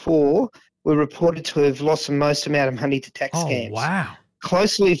 34 were reported to have lost the most amount of money to tax scams. Oh, wow.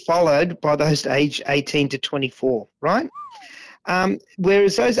 Closely followed by those aged 18 to 24, right?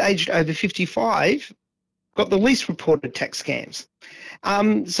 Whereas those aged over 55 got the least reported tax scams.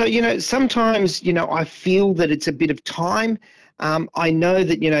 So, sometimes, I feel that it's a bit of time. I know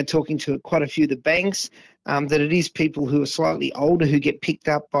that, talking to quite a few of the banks, that it is people who are slightly older who get picked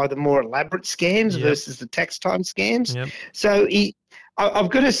up by the more elaborate scams versus the tax time scams. So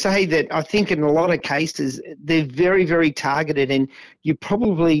I've got to say that I think in a lot of cases they're very, very targeted, and you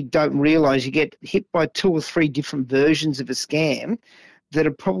probably don't realise you get hit by 2 or 3 different versions of a scam that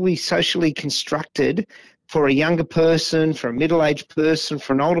are probably socially constructed for a younger person, for a middle-aged person,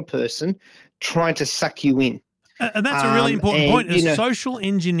 for an older person, trying to suck you in. And that's a really important point. Is social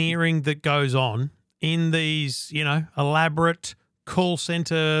engineering that goes on in these, elaborate call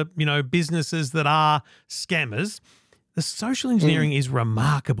center, businesses that are scammers. The social engineering is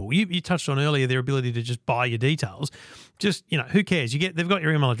remarkable. You touched on earlier their ability to just buy your details. Just, who cares? They've got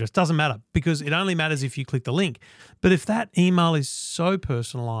your email address. Doesn't matter, because it only matters if you click the link. But if that email is so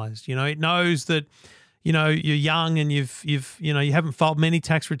personalized, it knows that, you're young and you haven't filed many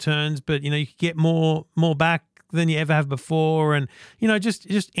tax returns, but, you could get more back than you ever have before, and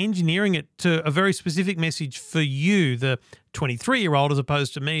just engineering it to a very specific message for you, the 23-year-old, as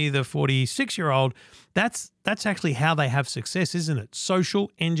opposed to me, the 46-year-old. That's actually how they have success, isn't it? Social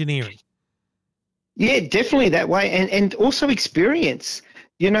engineering. Yeah, definitely that way, and also experience.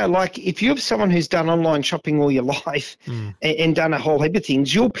 Like if you have someone who's done online shopping all your life and done a whole heap of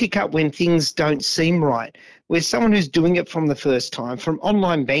things, you'll pick up when things don't seem right, where someone who's doing it from the first time, from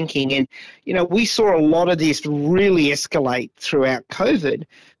online banking. And, we saw a lot of this really escalate throughout COVID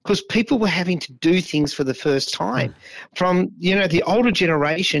because people were having to do things for the first time, from, the older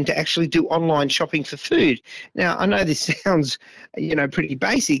generation to actually do online shopping for food. Now, I know this sounds, pretty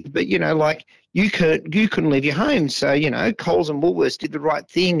basic, but, like you couldn't leave your home. So, Coles and Woolworths did the right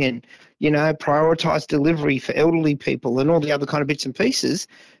thing and, prioritised delivery for elderly people and all the other kind of bits and pieces.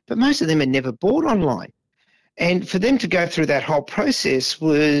 But most of them had never bought online. And for them to go through that whole process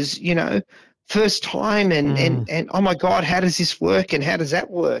was, first time and oh my God, how does this work and how does that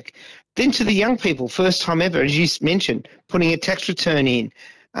work? Then to the young people, first time ever, as you mentioned, putting a tax return in,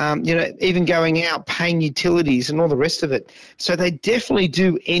 even going out, paying utilities and all the rest of it. So they definitely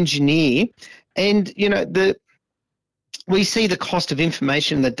do engineer. And, we see the cost of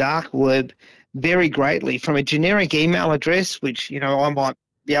information in the dark web vary greatly, from a generic email address, which, I might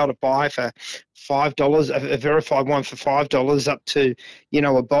be able to buy for $5, a verified one for $5, up to,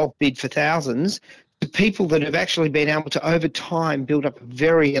 a bulk bid for thousands, to people that have actually been able to, over time, build up a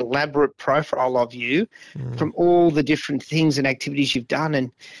very elaborate profile of you from all the different things and activities you've done.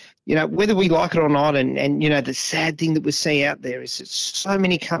 And, whether we like it or not, and the sad thing that we're seeing out there is that so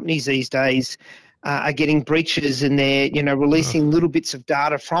many companies these days are getting breaches, and they're, releasing little bits of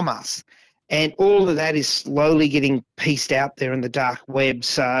data from us. And all of that is slowly getting pieced out there in the dark web.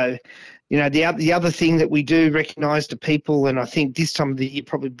 So, the other thing that we do recognise to people, and I think this time of the year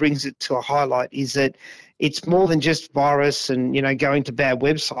probably brings it to a highlight, is that it's more than just virus and, going to bad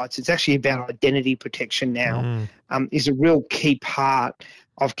websites. It's actually about identity protection now, is a real key part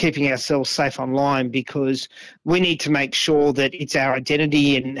of keeping ourselves safe online, because we need to make sure that it's our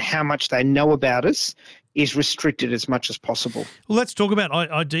identity and how much they know about us is restricted as much as possible. Well, let's talk about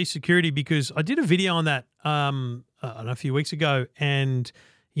ID security, because I did a video on that a few weeks ago, and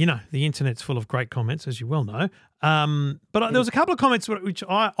the internet's full of great comments, as you well know. But there was a couple of comments which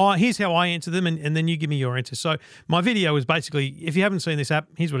here's how I answer them, and then you give me your answer. So my video is basically, if you haven't seen this app,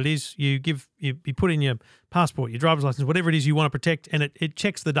 here's what it is. You put in your passport, your driver's license, whatever it is you want to protect, and it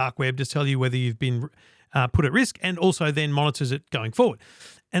checks the dark web to tell you whether you've been put at risk, and also then monitors it going forward.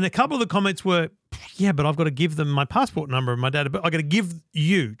 And a couple of the comments were, yeah, but I've got to give them my passport number and my data, but I've got to give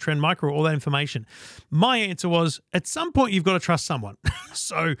you, Trend Micro, all that information. My answer was, at some point you've got to trust someone.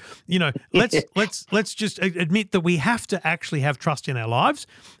 So, let's just admit that we have to actually have trust in our lives.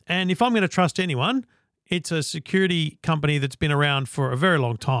 And if I'm going to trust anyone, it's a security company that's been around for a very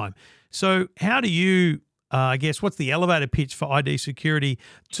long time. So how do you, what's the elevator pitch for ID security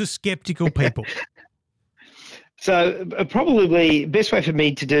to skeptical people? So probably the best way for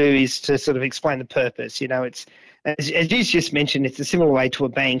me to do is to sort of explain the purpose. It's, as you just mentioned, it's a similar way to a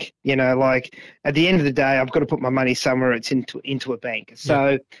bank. Like at the end of the day, I've got to put my money somewhere. It's into a bank.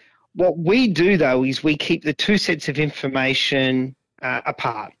 So what we do, though, is we keep the two sets of information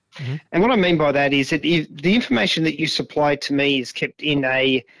apart. Mm-hmm. And what I mean by that is that if the information that you supply to me is kept in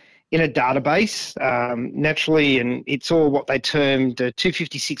a database, naturally, and it's all what they termed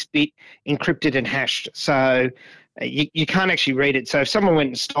 256-bit encrypted and hashed. So you can't actually read it. So if someone went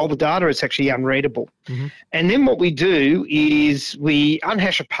and stole the data, it's actually unreadable. Mm-hmm. And then what we do is we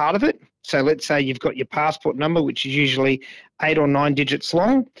unhash a part of it. So let's say you've got your passport number, which is usually 8 or 9 digits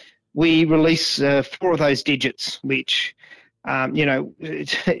long. We release 4 of those digits, which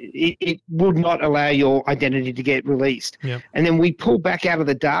it would not allow your identity to get released. Yep. And then we pull back out of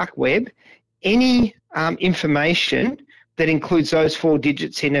the dark web any information that includes those 4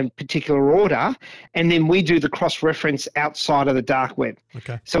 digits in a particular order, and then we do the cross-reference outside of the dark web.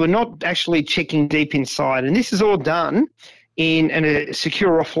 Okay. So we're not actually checking deep inside, and this is all done in a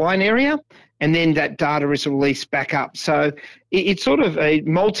secure offline area, and then that data is released back up. So it's sort of a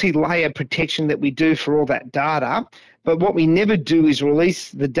multi-layer protection that we do for all that data. But what we never do is release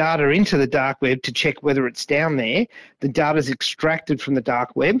the data into the dark web to check whether it's down there. The data is extracted from the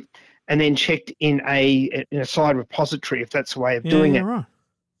dark web and then checked in a side repository, if that's the way of doing it. Right.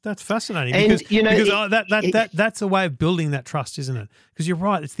 That's fascinating, because that's a way of building that trust, isn't it? Because you're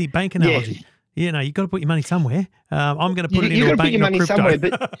right, it's the bank analogy. You've got to put your money somewhere. I'm going to put it into a bank, not crypto. Somewhere,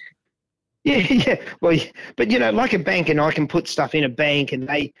 but Well, but like a bank, and I can put stuff in a bank, and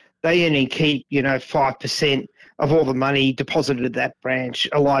they only keep 5% of all the money deposited at that branch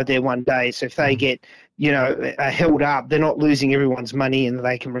alive there one day. So if they get held up, they're not losing everyone's money, and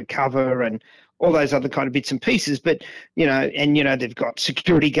they can recover and all those other kind of bits and pieces. But they've got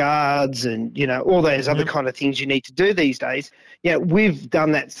security guards and all those other kind of things you need to do these days. We've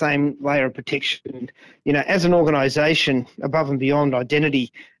done that same layer of protection. As an organisation, above and beyond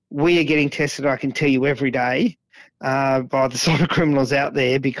identity, we are getting tested, I can tell you, every day by the cyber criminals out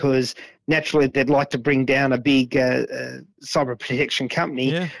there, because naturally they'd like to bring down a big cyber protection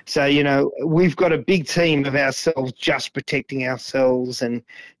company. Yeah. So, we've got a big team of ourselves just protecting ourselves and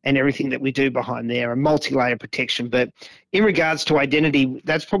everything that we do behind there, a multi-layer protection. But in regards to identity,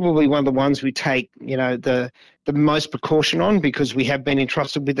 that's probably one of the ones we take, the most precaution on, because we have been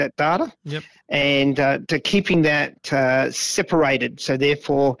entrusted with that data. Yep. And to keeping that separated, so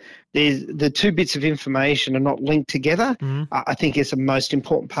therefore there's the two bits of information are not linked together. I think is the most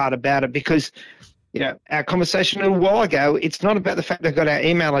important part about it, because our conversation a little while ago, it's not about the fact they've got our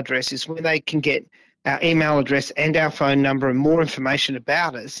email address. It's when they can get our email address and our phone number and more information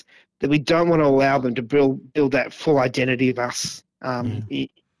about us, that we don't want to allow them to build that full identity of us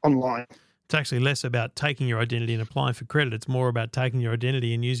online. It's actually less about taking your identity and applying for credit. It's more about taking your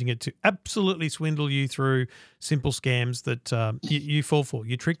identity and using it to absolutely swindle you through simple scams that you fall for,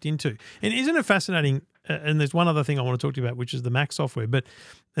 you're tricked into. And isn't it fascinating? And there's one other thing I want to talk to you about, which is the Mac software.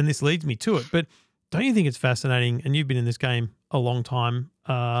 And this leads me to it. But don't you think it's fascinating? And you've been in this game a long time,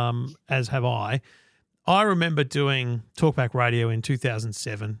 as have I. I remember doing Talkback Radio in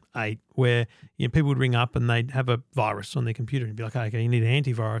 2007, 8, where people would ring up and they'd have a virus on their computer and be like, okay, you need an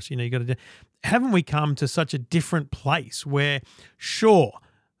antivirus. You got to do. Haven't we come to such a different place where, sure,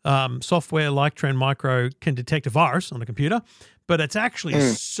 software like Trend Micro can detect a virus on a computer, but it's actually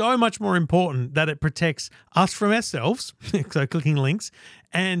so much more important that it protects us from ourselves, so clicking links,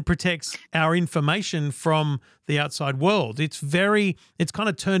 and protects our information from the outside world. It's kind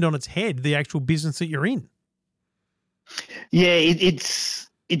of turned on its head, the actual business that you're in. Yeah, it's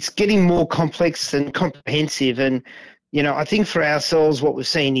getting more complex and comprehensive. And, I think for ourselves, what we've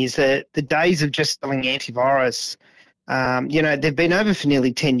seen is that the days of just selling antivirus, they've been over for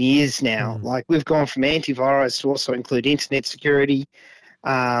nearly 10 years now. Like, we've gone from antivirus to also include internet security.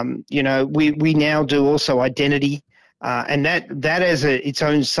 We now do also identity. And that as its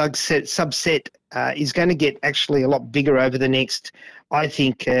own subset is going to get actually a lot bigger over the next, I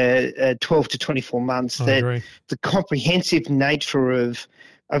think, 12 to 24 months. I agree. The comprehensive nature of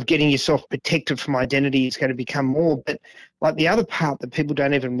getting yourself protected from identity is going to become more. But like the other part that people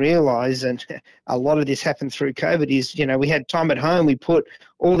don't even realize, and a lot of this happened through COVID, is, we had time at home. We put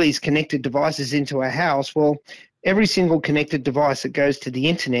all these connected devices into our house. Well, every single connected device that goes to the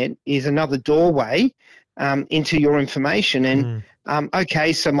internet is another doorway into your information. And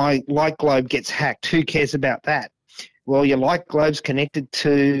okay, so my light globe gets hacked. Who cares about that? Well, your light globe's connected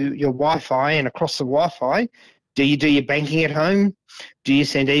to your Wi-Fi, and across the Wi-Fi, do you do your banking at home? Do you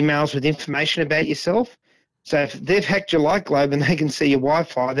send emails with information about yourself? So if they've hacked your light globe and they can see your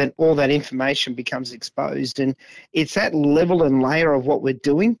Wi-Fi, then all that information becomes exposed. And it's that level and layer of what we're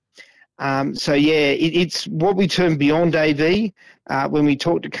doing. It's what we term beyond AV when we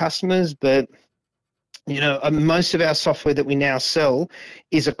talk to customers, but most of our software that we now sell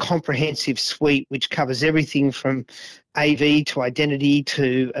is a comprehensive suite which covers everything from AV to identity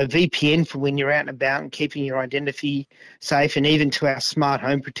to a VPN for when you're out and about and keeping your identity safe, and even to our smart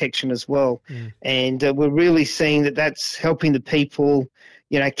home protection as well. And we're really seeing that that's helping the people,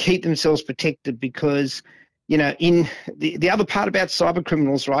 keep themselves protected, because, in the other part about cyber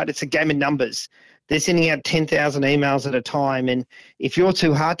criminals, right, it's a game of numbers. They're sending out 10,000 emails at a time, and if you're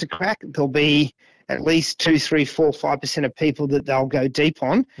too hard to crack, there'll be at least 2, 3, 4, 5% of people that they'll go deep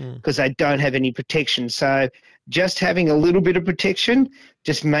on because they don't have any protection. So just having a little bit of protection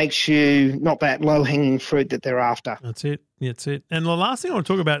just makes you not that low-hanging fruit that they're after. That's it. And the last thing I want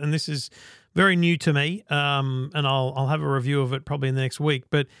to talk about, and this is very new to me, and I'll have a review of it probably in the next week,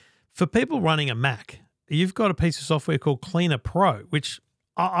 but for people running a Mac, you've got a piece of software called Cleaner Pro, which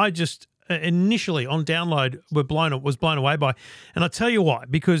I just initially on download was blown away by. And I'll tell you why,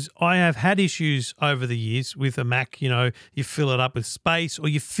 because I have had issues over the years with a Mac. You fill it up with space, or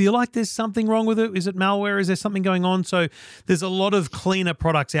you feel like there's something wrong with it. Is it malware? Is there something going on? So there's a lot of cleaner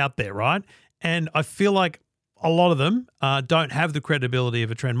products out there, right? And I feel like a lot of them don't have the credibility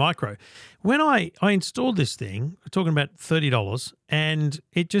of a Trend Micro. When I installed this thing, we're talking about $30, and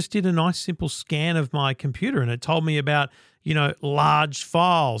it just did a nice simple scan of my computer, and it told me about large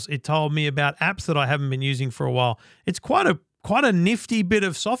files. It told me about apps that I haven't been using for a while. It's quite a nifty bit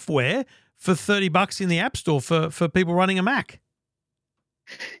of software for $30 in the App Store for people running a Mac.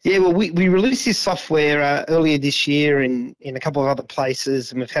 Yeah, well, we released this software earlier this year in a couple of other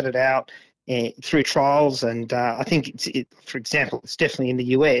places, and we've had it out through trials. And I think, for example, it's definitely in the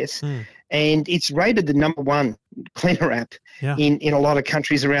US, and it's rated the #1 cleaner app in a lot of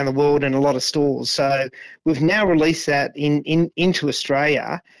countries around the world and a lot of stores. So we've now released that into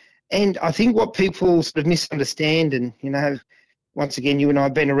Australia. And I think what people sort of misunderstand, and, once again, you and I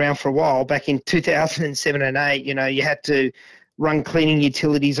have been around for a while, back in 2007 and 8, you had to run cleaning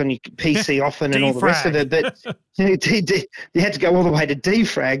utilities on your PC often and all the rest of it. But you had to go all the way to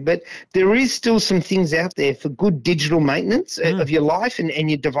defrag. But there is still some things out there for good digital maintenance of your life and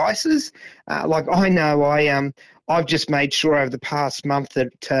your devices. Like I know I've just made sure over the past month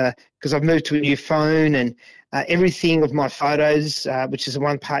that because I've moved to a new phone and everything of my photos, which is the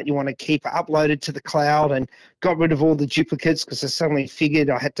one part you want to keep uploaded to the cloud, and got rid of all the duplicates because I suddenly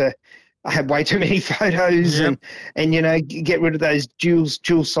figured I had way too many photos and get rid of those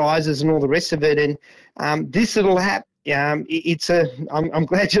dual sizes and all the rest of it. And this little app, I'm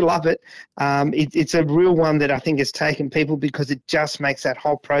glad you love it. It's a real one that I think has taken people because it just makes that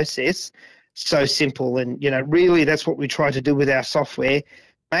whole process so simple. And, really that's what we try to do with our software.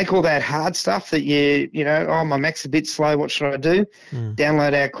 Make all that hard stuff that my Mac's a bit slow, what should I do?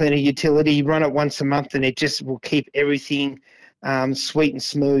 Download our cleaner utility, run it once a month, and it just will keep everything sweet and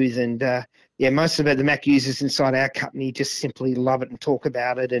smooth. And most of the Mac users inside our company just simply love it and talk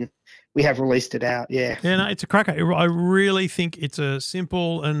about it, and we have released it out. No, it's a cracker. I really think it's a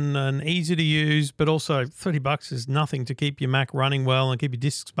simple and easy to use, but also $30 is nothing to keep your Mac running well and keep your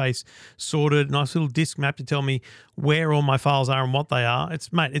disk space sorted. Nice little disk map to tell me where all my files are and what they are.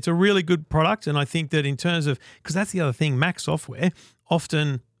 It's a really good product, and I think that in terms of, because that's the other thing, Mac software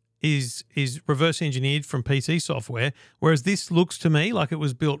often is reverse engineered from PC software, whereas this looks to me like it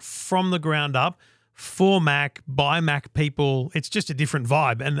was built from the ground up for Mac by Mac people. It's just a different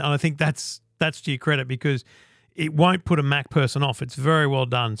vibe, and I think that's to your credit because it won't put a Mac person off. It's very well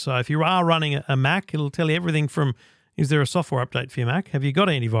done. So if you are running a Mac, it'll tell you everything from, is there a software update for your Mac? Have you got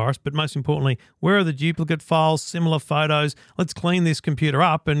antivirus? But most importantly, where are the duplicate files, similar photos? Let's clean this computer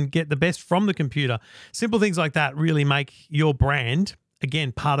up and get the best from the computer. Simple things like that really make your brand,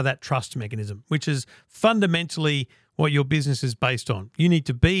 again, part of that trust mechanism, which is fundamentally what your business is based on. You need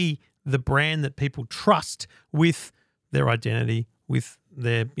to be the brand that people trust with their identity, with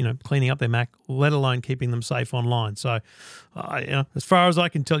their, cleaning up their Mac, let alone keeping them safe online. So, as far as I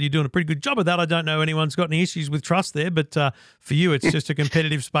can tell, you're doing a pretty good job of that. I don't know anyone's got any issues with trust there, but for you, it's just a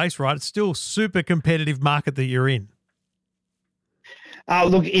competitive space, right? It's still super competitive market that you're in.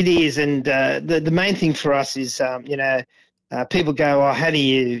 Look, it is. And the main thing for us is, people go, how do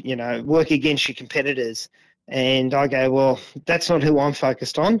you, work against your competitors? And I go, well, that's not who I'm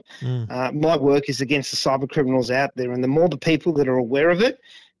focused on. My work is against the cyber criminals out there. And the more the people that are aware of it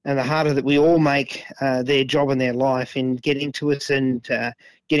and the harder that we all make their job and their life in getting to us and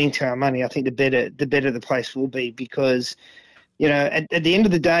getting to our money, I think the better the place will be because, at the end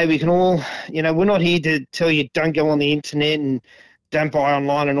of the day, we can all, we're not here to tell you don't go on the internet and don't buy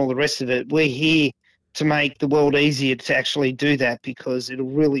online and all the rest of it. We're here to make the world easier to actually do that because it'll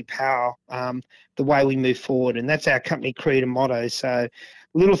really power the way we move forward. And that's our company creed and motto. So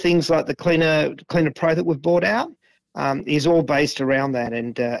little things like the Cleaner Pro that we've brought out is all based around that.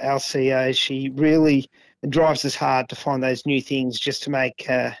 And our CEO, she really drives us hard to find those new things just to make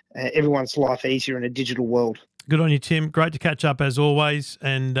everyone's life easier in a digital world. Good on you, Tim. Great to catch up as always,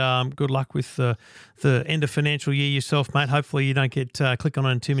 and good luck with the end of financial year yourself, mate. Hopefully you don't get click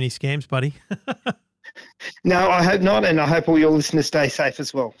on too many scams, buddy. No, I hope not, and I hope all your listeners stay safe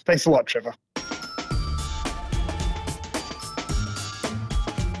as well. Thanks a lot, Trevor.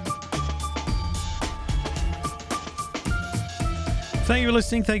 Thank you for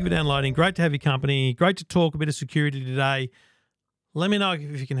listening. Thank you for downloading. Great to have your company. Great to talk a bit of security today. Let me know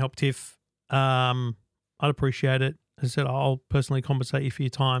if you can help Tiff. I'd appreciate it. As I said, I'll personally compensate you for your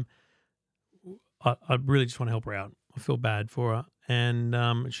time. I really just want to help her out. I feel bad for her, and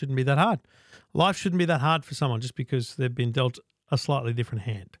it shouldn't be that hard. Life shouldn't be that hard for someone just because they've been dealt a slightly different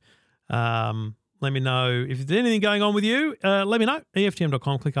hand. Let me know if there's anything going on with you. Let me know.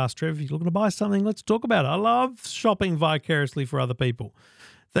 EFTM.com, click Ask Trev. If you're looking to buy something, let's talk about it. I love shopping vicariously for other people.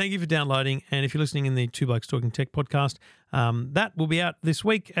 Thank you for downloading. And if you're listening in the Two Blokes Talking Tech podcast, that will be out this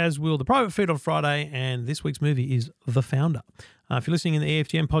week, as will the private feed on Friday. And this week's movie is The Founder. If you're listening in the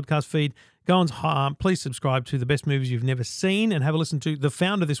EFTM podcast feed, go on, please subscribe to the best movies you've never seen and have a listen to The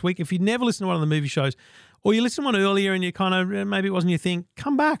Founder this week. If you never listened to one of the movie shows, or you listened to one earlier and you kind of, maybe it wasn't your thing,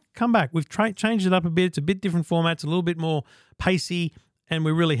 come back. We've changed it up a bit. It's a bit different format. It's a little bit more pacey, and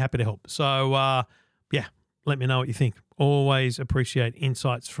we're really happy to help. So, let me know what you think. Always appreciate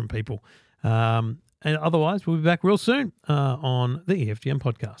insights from people. And otherwise, we'll be back real soon on the EFTM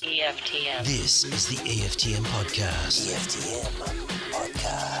podcast. EFTM. This is the EFTM podcast. EFTM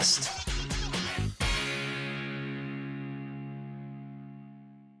podcast.